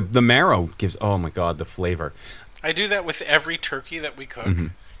Yeah. the marrow gives. Oh my God, the flavor. I do that with every turkey that we cook Mm-hmm.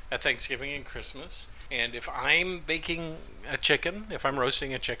 at Thanksgiving and Christmas. And if I'm baking a chicken, if I'm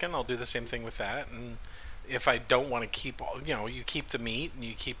roasting a chicken, I'll do the same thing with that. And if I don't want to keep, you keep the meat and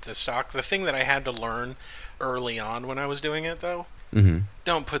you keep the stock. The thing that I had to learn early on when I was doing it, though,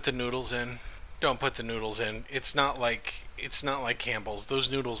 don't put the noodles in. Don't put the noodles in. It's not like Campbell's.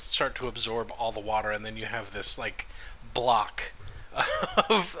 Those noodles start to absorb all the water, and then you have this like block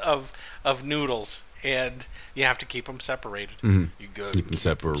of noodles, and you have to keep them seperated. You gotta Keep 'em keep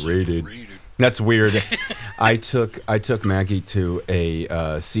separated. That's weird. I took Maggie to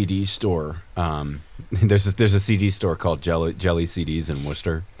a CD store. There's a CD store called Jelly CDs in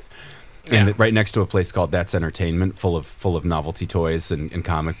Worcester, and Yeah. right next to a place called That's Entertainment, full of novelty toys and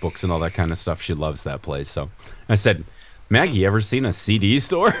comic books and all that kind of stuff. She loves that place. So I said, Maggie, ever seen a CD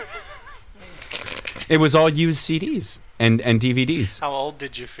store? It was all used CDs and DVDs. How old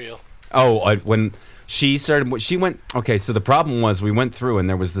did you feel? Oh, when she started, she went. Okay, so the problem was we went through and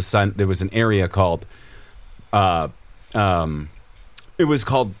there was an area called, it was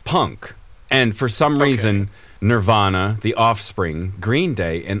called Punk, and for some reason Nirvana, The Offspring, Green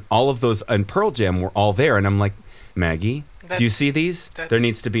Day, and all of those and Pearl Jam were all there, and I'm like, Maggie, do you see these? There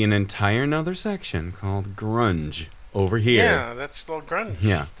needs to be an entire another section called grunge over here. Yeah, that's a little grunge.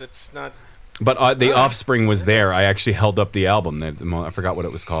 Yeah. That's not. But the Offspring was there. I actually held up the album. I forgot what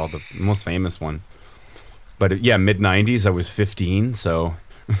it was called, the most famous one. But yeah, mid '90s. I was 15, so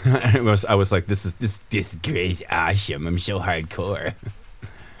I was like, this is great, awesome. I'm so hardcore.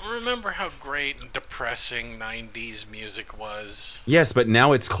 Remember how great and depressing '90s music was? Yes, but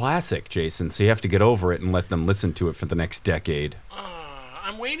now it's classic, Jason. So you have to get over it and let them listen to it for the next decade.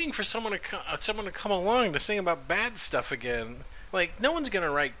 I'm waiting for someone to come along to sing about bad stuff again. Like, no one's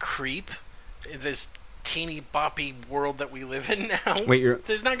gonna write "Creep" in this teeny boppy world that we live in now. Wait,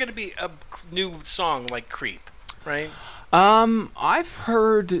 there's not gonna be a new song like "Creep," right? I've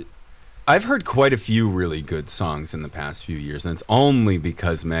heard quite a few really good songs in the past few years, and it's only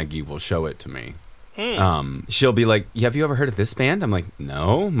because Maggie will show it to me. She'll be like, "Have you ever heard of this band?" I'm like,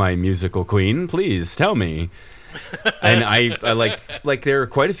 "No, my musical queen. Please tell me." And I like there are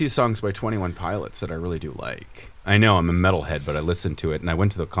quite a few songs by 21 Pilots that I really do like. I know I'm a metalhead, but I listened to it, and I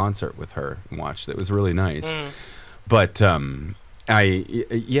went to the concert with her and watched it. It was really nice. But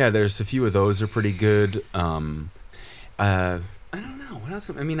there's a few of those are pretty good. I don't know what else.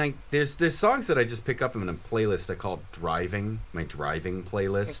 I mean, there's songs that I just pick up in a playlist I call my driving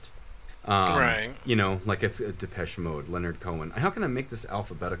playlist. Right. You know, like it's Depeche Mode, Leonard Cohen. How can I make this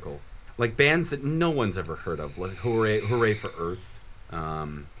alphabetical? Like bands that no one's ever heard of, like Hooray for Earth.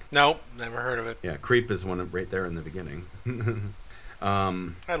 Nope, never heard of it. Yeah, Creep is one right there in the beginning.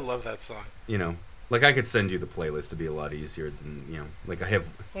 I love that song. You know, like I could send you the playlist to be a lot easier than, you know, like I have.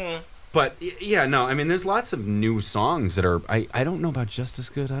 But yeah, no, I mean, there's lots of new songs that are. I don't know about Just As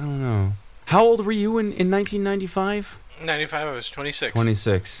Good. I don't know. How old were you in 1995? 95. I was 26.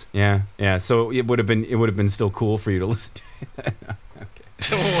 26. Yeah. So it would have been still cool for you to listen to it.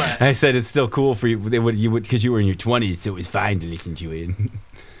 Okay. What? I said it's still cool for you. You would because you were in your 20s, so it was fine to listen to it.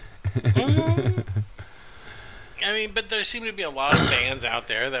 I mean, but there seemed to be a lot of bands out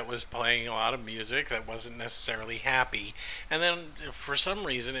there that was playing a lot of music that wasn't necessarily happy. And then, for some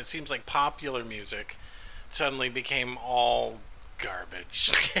reason, it seems like popular music suddenly became all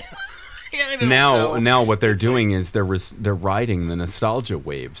garbage. Now what they're doing is they're riding the nostalgia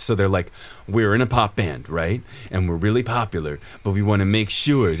wave. So they're like, we're in a pop band, right? And we're really popular, but we want to make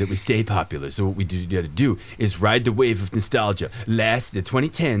sure that we stay popular. So what we got to do is ride the wave of nostalgia. The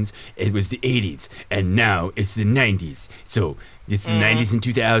 2010s, it was the 80s, and now it's the 90s. So it's the 90s and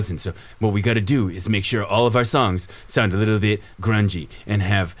 2000s. So what we got to do is make sure all of our songs sound a little bit grungy and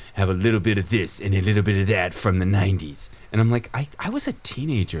have a little bit of this and a little bit of that from the 90s. And I'm like, I was a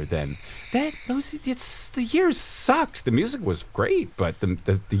teenager then. The years sucked. The music was great, but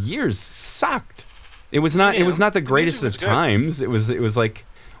the years sucked. It was not. It was not the greatest of times. It was like,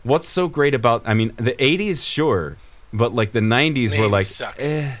 what's so great about? I mean, the '80s, sure, but like the '90s were like, sucked.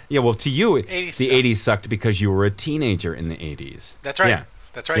 Yeah. Well, to you, the '80s sucked because you were a teenager in the '80s. That's right. Yeah.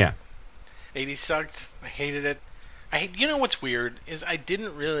 That's right. Yeah. '80s sucked. I hated it. You know what's weird is I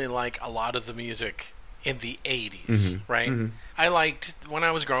didn't really like a lot of the music in the 80s, right? I liked when I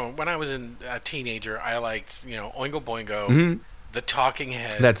was a teenager, I liked, Oingo Boingo, the Talking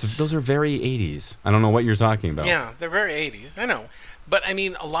Heads. Those are very 80s. I don't know what you're talking about. Yeah, they're very 80s. I know. But I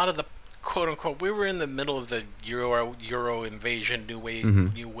mean, a lot of the quote unquote, we were in the middle of the Euro invasion, new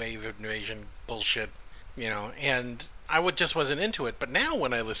wave invasion bullshit, and I just wasn't into it. But now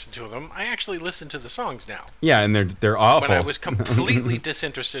when I listen to them, I actually listen to the songs now. Yeah, and they're awful. When I was completely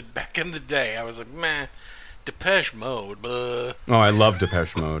disinterested back in the day, I was like, meh, Depeche Mode. Blah. Oh, I love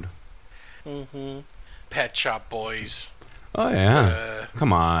Depeche Mode. Pet Shop Boys. Oh, yeah.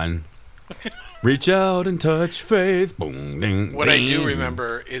 Come on. Reach out and touch faith. Boom, ding, what ding. I do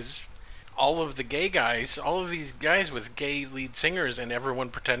remember is all of the gay guys, all of these guys with gay lead singers and everyone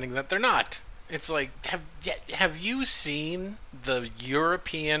pretending that they're not. It's like, have you seen the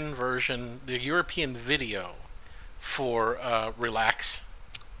European version, the European video for Relax?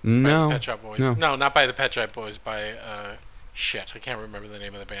 No. By the Pet Shop Boys. No, not by the Pet Shop Boys, by, I can't remember the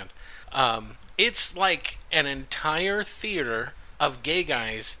name of the band. It's like an entire theater of gay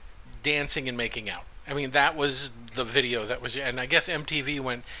guys dancing and making out. I mean, that was the video that was, and I guess MTV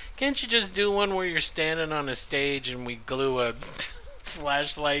went, can't you just do one where you're standing on a stage and we glue a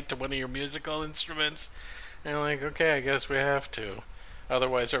flashlight to one of your musical instruments? And I'm like, okay, I guess we have to.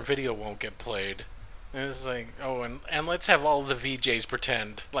 Otherwise our video won't get played. And it's like, oh, and let's have all the VJs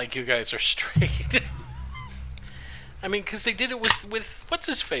pretend like you guys are straight. I mean, because they did it with what's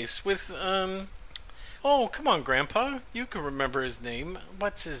his face? With, oh, come on, Grandpa. You can remember his name.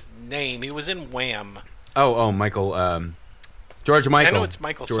 What's his name? He was in Wham. Oh, Michael, George Michael. I know it's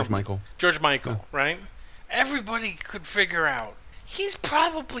Michael. George Michael. George Michael, right? Everybody could figure out he's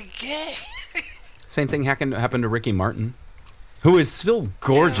probably gay. Same thing happened to Ricky Martin. Who is still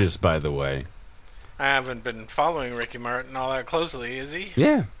gorgeous, by the way. I haven't been following Ricky Martin all that closely, is he?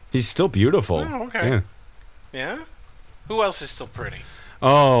 Yeah, he's still beautiful. Oh, okay. Yeah? Who else is still pretty?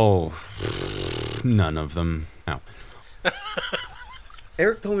 Oh, none of them. No.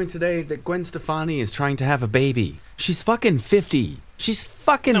 Eric told me today that Gwen Stefani is trying to have a baby. She's fucking 50. She's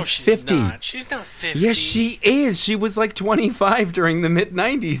fucking 50. Not. She's not 50. Yes, she is. She was like 25 during the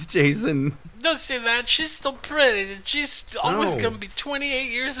mid-90s, Jason. Don't say that. She's still pretty. She's always going to be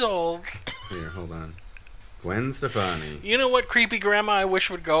 28 years old. Here, hold on. Gwen Stefani. You know what creepy grandma I wish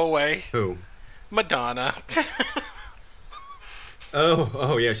would go away? Who? Madonna.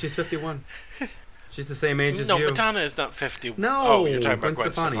 Oh, yeah, she's 51. She's the same age as you. No, Madonna is not 50. No, oh, you're talking about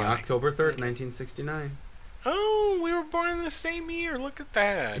Gwen Stefani. October 3rd, 1969. Oh, we were born the same year. Look at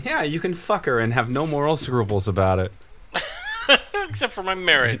that. Yeah, you can fuck her and have no moral scruples about it. Except for my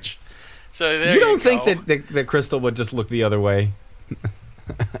marriage. So there you don't go. think that Crystal would just look the other way?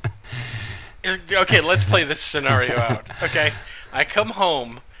 Okay, let's play this scenario out. Okay, I come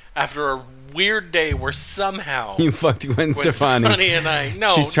home after a weird day where somehow you fucked Gwen Stefani and I.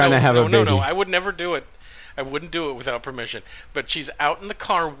 No, she's trying to have a baby. No, I would never do it. I wouldn't do it without permission. But she's out in the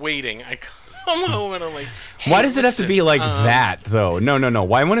car waiting. I come home and I'm like, hey, why does it have to be like that, though? No.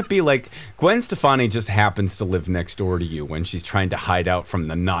 Why wouldn't it be like Gwen Stefani just happens to live next door to you when she's trying to hide out from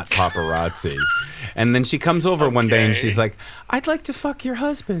the not paparazzi? And then she comes over one day and she's like, I'd like to fuck your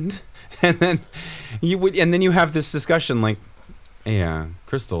husband. And then you have this discussion like, yeah,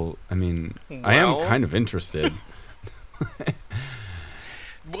 Crystal, I mean, I am kind of interested.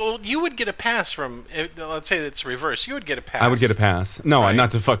 Well, you would get a pass from, let's say it's reverse. You would get a pass. I would get a pass. No, right?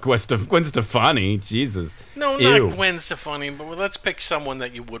 Not to fuck Gwen Stefani. Jesus. No, Ew. not Gwen Stefani, but let's pick someone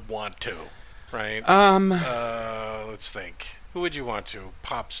that you would want to, right? Let's think. Who would you want to?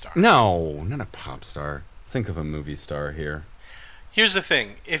 Pop star. No, not a pop star. Think of a movie star here. Here's the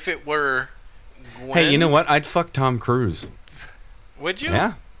thing. If it were Gwen... Hey, you know what? I'd fuck Tom Cruise. Would you?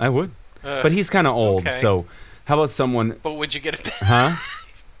 Yeah, I would. But he's kind of old, so how about someone... But would you get a pass? Huh?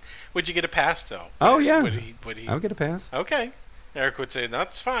 Would you get a pass, though? Oh, yeah. Would he... I would get a pass. Okay. Eric would say,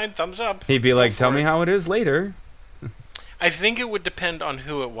 that's fine, thumbs up. He'd be like, tell me how it is later. I think it would depend on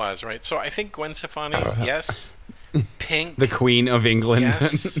who it was, right? So I think Gwen Stefani, yes. Pink. The Queen of England.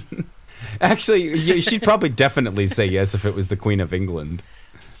 Yes. Actually, she'd probably definitely say yes if it was the Queen of England.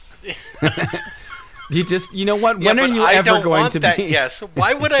 You know what? When are you ever going to be? Yes.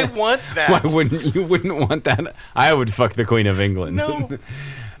 Why would I want that? Why wouldn't you? Wouldn't want that? I would fuck the Queen of England. No.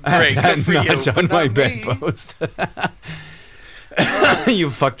 Great, good for you, on my bedpost.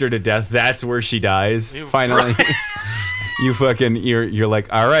 You fucked her to death. That's where she dies. Finally. You fucking, you're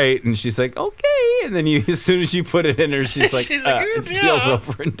like, all right, and she's like, okay, and then as soon as you put it in her, she's like, keels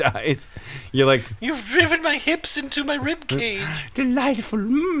over and dies. You're like, you've driven my hips into my rib cage.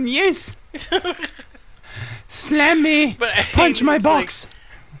 Delightful, yes. Slam me, punch my box.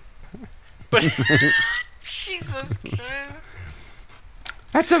 But Jesus Christ,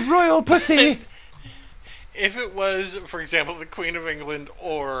 that's a royal pussy. If it was, for example, the Queen of England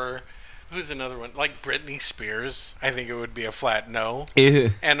or. Who's another one? Like Britney Spears, I think it would be a flat no.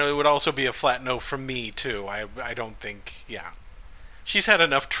 And it would also be a flat no from me, too. I don't think, yeah. She's had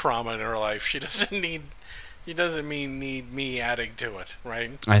enough trauma in her life. She doesn't need me adding to it,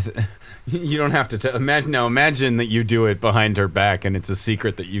 right? You don't have to imagine that you do it behind her back and it's a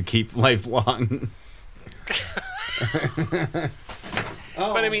secret that you keep lifelong.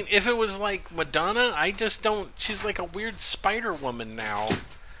 But I mean, if it was like Madonna, I just don't, she's like a weird Spider Woman now.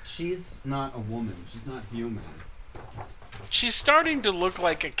 She's not a woman. She's not human. She's starting to look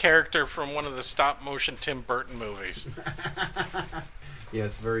like a character from one of the stop-motion Tim Burton movies.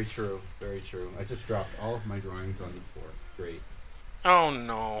 Yes, very true. Very true. I just dropped all of my drawings on the floor. Great. Oh,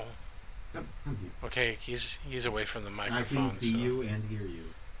 no. Come here. Okay, he's away from the microphone. I can see you and hear you.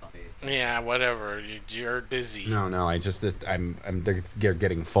 Yeah, whatever. You're busy. No. They're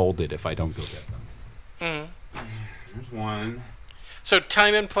getting folded if I don't go get them. There's one. So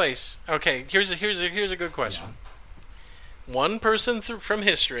time and place. Okay, here's a good question. Yeah. One person from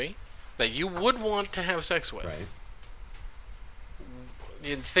history that you would want to have sex with. Right.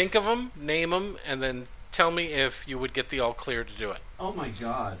 You think of them, name them, and then tell me if you would get the all clear to do it. Oh my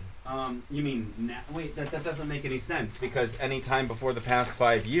God. You mean wait? That doesn't make any sense because any time before the past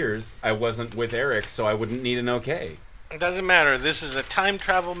 5 years, I wasn't with Eric, so I wouldn't need an okay. It doesn't matter. This is a time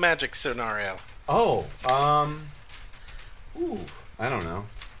travel magic scenario. Oh. Ooh. I don't know.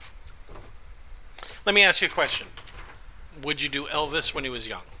 Let me ask you a question. Would you do Elvis when he was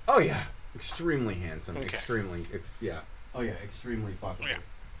young? Oh, yeah. Extremely handsome. Okay. Extremely. Yeah. Oh, yeah. Extremely fuckable.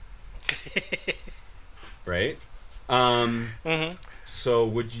 Yeah. Right? So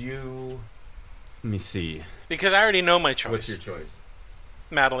would you? Let me see. Because I already know my choice. What's your choice?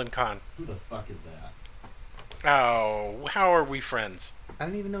 Madeline Kahn. Who the fuck is that? Oh, how are we friends? I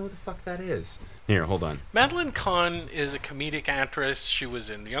don't even know who the fuck that is. Here, hold on. Madeline Kahn is a comedic actress. She was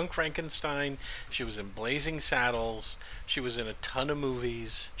in Young Frankenstein. She was in Blazing Saddles. She was in a ton of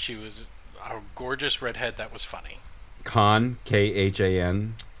movies. She was a gorgeous redhead that was funny. Kahn,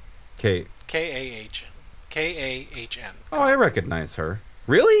 Khan, K. K-A-H-N. Oh, I recognize her.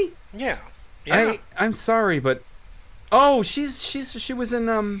 Really? Yeah. Yeah. I'm sorry, but oh, she was in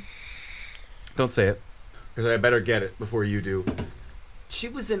Don't say it, because I better get it before you do. She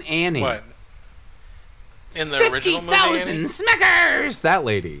was in Annie. What? In the original movie, 50,000 Smackers. That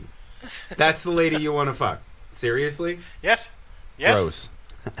lady. That's the lady you want to fuck. Seriously? Yes. Yes. Gross.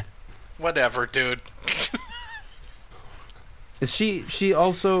 Whatever, dude. Is she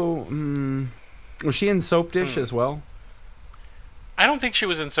also? Was she in Soap Dish as well? I don't think she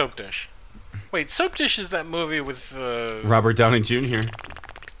was in Soap Dish. Wait, Soap Dish is that movie with Robert Downey Jr.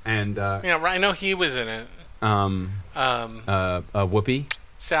 and yeah, I know he was in it. Whoopi,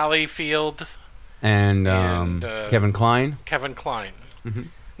 Sally Field, and Kevin Kline. Kevin Kline. Mm-hmm.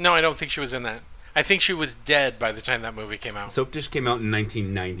 No, I don't think she was in that. I think she was dead by the time that movie came out. Soap Dish came out in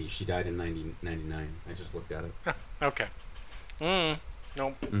 1990. She died in 1999. I just looked at it. Okay.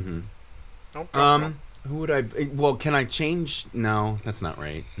 Nope. Mm-hmm. Nope. Who would I? Well, can I change? No, that's not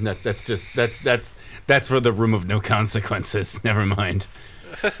right. That's for the room of no consequences. Never mind.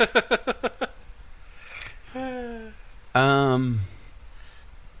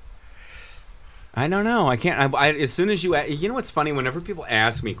 I don't know. I can't. As soon as you know what's funny? Whenever people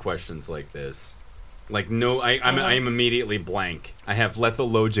ask me questions like this, like no, I'm immediately blank. I have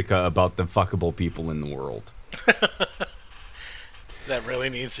lethologica about the fuckable people in the world. That really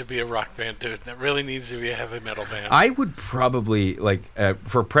needs to be a rock band, dude. That really needs to be a heavy metal band. I would probably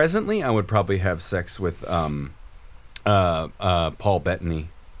for presently, I would probably have sex with Paul Bettany.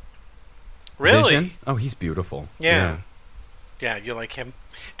 Really? Vision? Oh, he's beautiful. Yeah, you like him.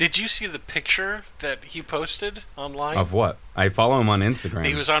 Did you see the picture that he posted online? Of what? I follow him on Instagram.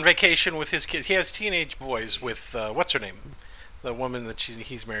 He was on vacation with his kids. He has teenage boys with what's her name? The woman that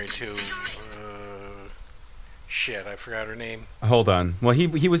he's married to. Shit, I forgot her name. Hold on. Well, he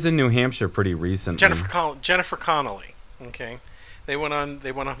was in New Hampshire pretty recently. Jennifer Connelly. Okay, they went on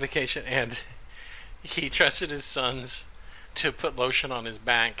vacation, and he trusted his sons to put lotion on his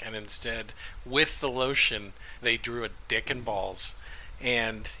back, and instead, with the lotion, they drew a dick and balls,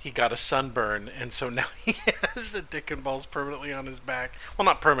 and he got a sunburn, and so now he has the dick and balls permanently on his back. Well,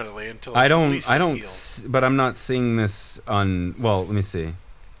 not permanently until I don't. But I'm not seeing this on. Well, let me see.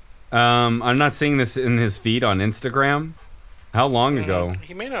 I'm not seeing this in his feed on Instagram. How long ago?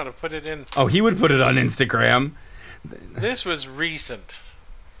 He may not have put it in. Oh, he would put it on Instagram. This was recent.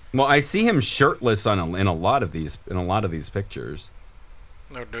 Well, I see him shirtless in a lot of these pictures.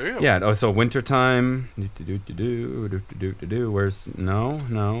 Oh, do you? Yeah. Oh, so wintertime. Where's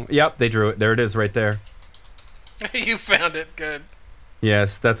no? Yep, they drew it. There it is, right there. You found it. Good.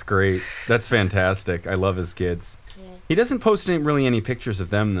 Yes, that's great. That's fantastic. I love his kids. He doesn't post any pictures of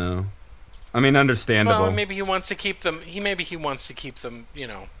them, though. I mean, understandable. Well, maybe he wants to keep them. Maybe he wants to keep them,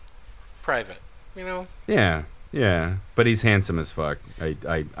 private. Yeah. But he's handsome as fuck.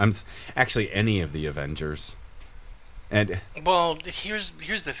 I'm actually any of the Avengers. And well, here's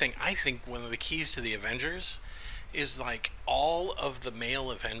the thing. I think one of the keys to the Avengers is like all of the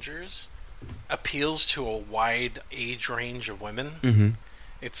male Avengers appeals to a wide age range of women. Mm-hmm.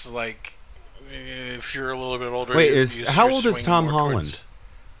 It's like. If you're a little bit older, wait, how old is Tom Holland?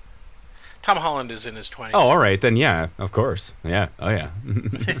 Tom Holland is in his 20s. Oh, all right, then yeah, of course, yeah, oh yeah.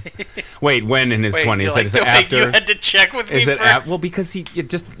 Wait, when in his 20s? Like, is it after? You had to check with me first. Well, because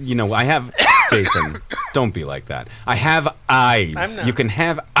I have Jason. Don't be like that. I have eyes. I'm not. You can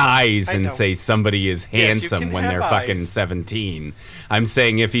have eyes and say somebody is handsome yes, when they're eyes. Fucking 17. I'm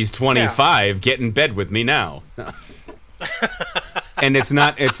saying if he's 25, get in bed with me now. And it's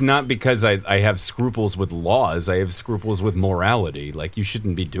not because I have scruples with laws. I have scruples with morality. Like, you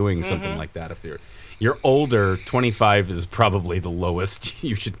shouldn't be doing something like that if you're older. 25 is probably the lowest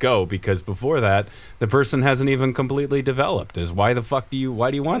you should go, because before that, the person hasn't even completely developed. Why do you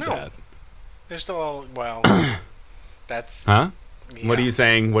want that? They're still that's huh? Yeah. What are you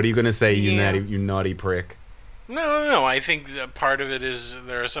saying? What are you going to say, you naughty prick? No. I think that part of it is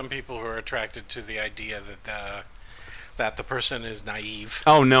there are some people who are attracted to the idea that the person is naive.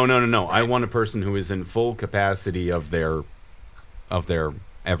 Oh, no. Right. I want a person who is in full capacity of their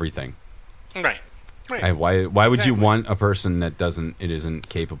everything. Right. Why would you want a person that isn't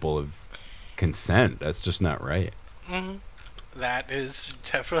capable of consent? That's just not right. That is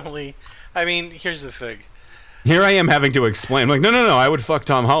definitely... I mean, here's the thing. Here I am having to explain. I'm like, no, I would fuck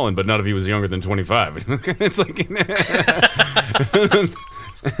Tom Holland, but not if he was younger than 25. It's like...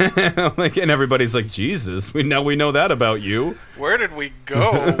 like, and everybody's like, Jesus, we know that about you. Where did we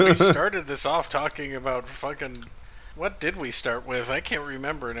go? We started this off talking about fucking... What did we start with? I can't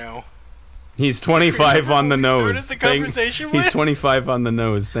remember now. He's 25 on the nose. The conversation He's 25 on the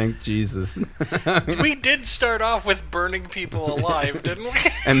nose. Thank Jesus. We did start off with burning people alive, didn't we?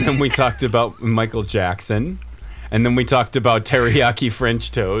 And then we talked about Michael Jackson. And then we talked about teriyaki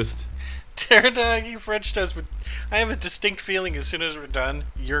French toast. Teriyaki French toast. I have a distinct feeling as soon as we're done,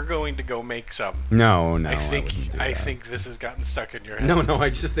 you're going to go make some. No. I think this has gotten stuck in your head. No. I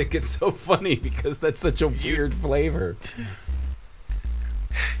just think it's so funny because that's such a weird flavor.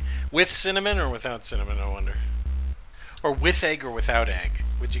 With cinnamon or without cinnamon, I wonder. Or with egg or without egg?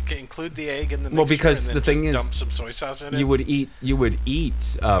 Would you include the egg in the mixture? Well, because and then the thing is, dump some soy sauce in it. You would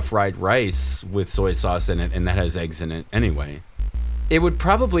eat fried rice with soy sauce in it, and that has eggs in it anyway. It would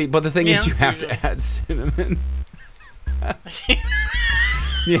probably, but the thing is, you have to add cinnamon.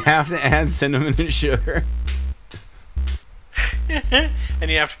 You have to add cinnamon and sugar,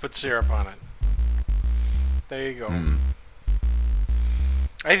 and you have to put syrup on it. There you go.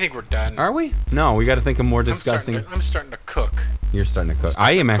 I think we're done. Are we? No, we got to think of more disgusting. I'm starting to cook. You're starting to cook.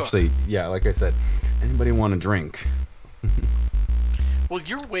 I am actually, yeah, like I said. Anybody want a drink? Well,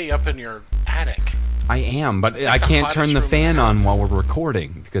 you're way up in your attic. I am, but I can't turn the fan on while we're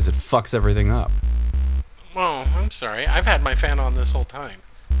recording because it fucks everything up. Well, I'm sorry. I've had my fan on this whole time.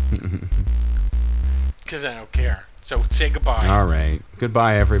 Because I don't care. So say goodbye. All right.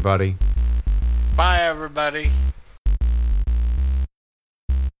 Goodbye, everybody. Bye, everybody.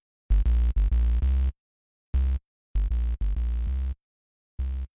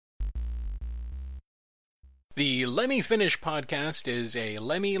 The Lemme Finish podcast is a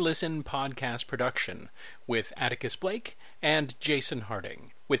Lemme Listen podcast production with Atticus Blake and Jason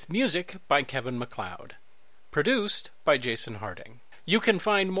Harding, with music by Kevin MacLeod. Produced by Jason Harding. You can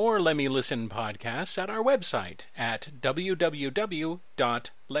find more Lemme Listen podcasts at our website at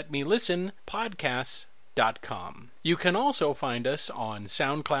www.letmelistenpodcasts.com. You can also find us on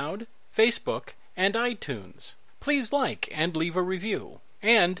SoundCloud, Facebook, and iTunes. Please like and leave a review.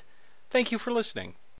 And thank you for listening.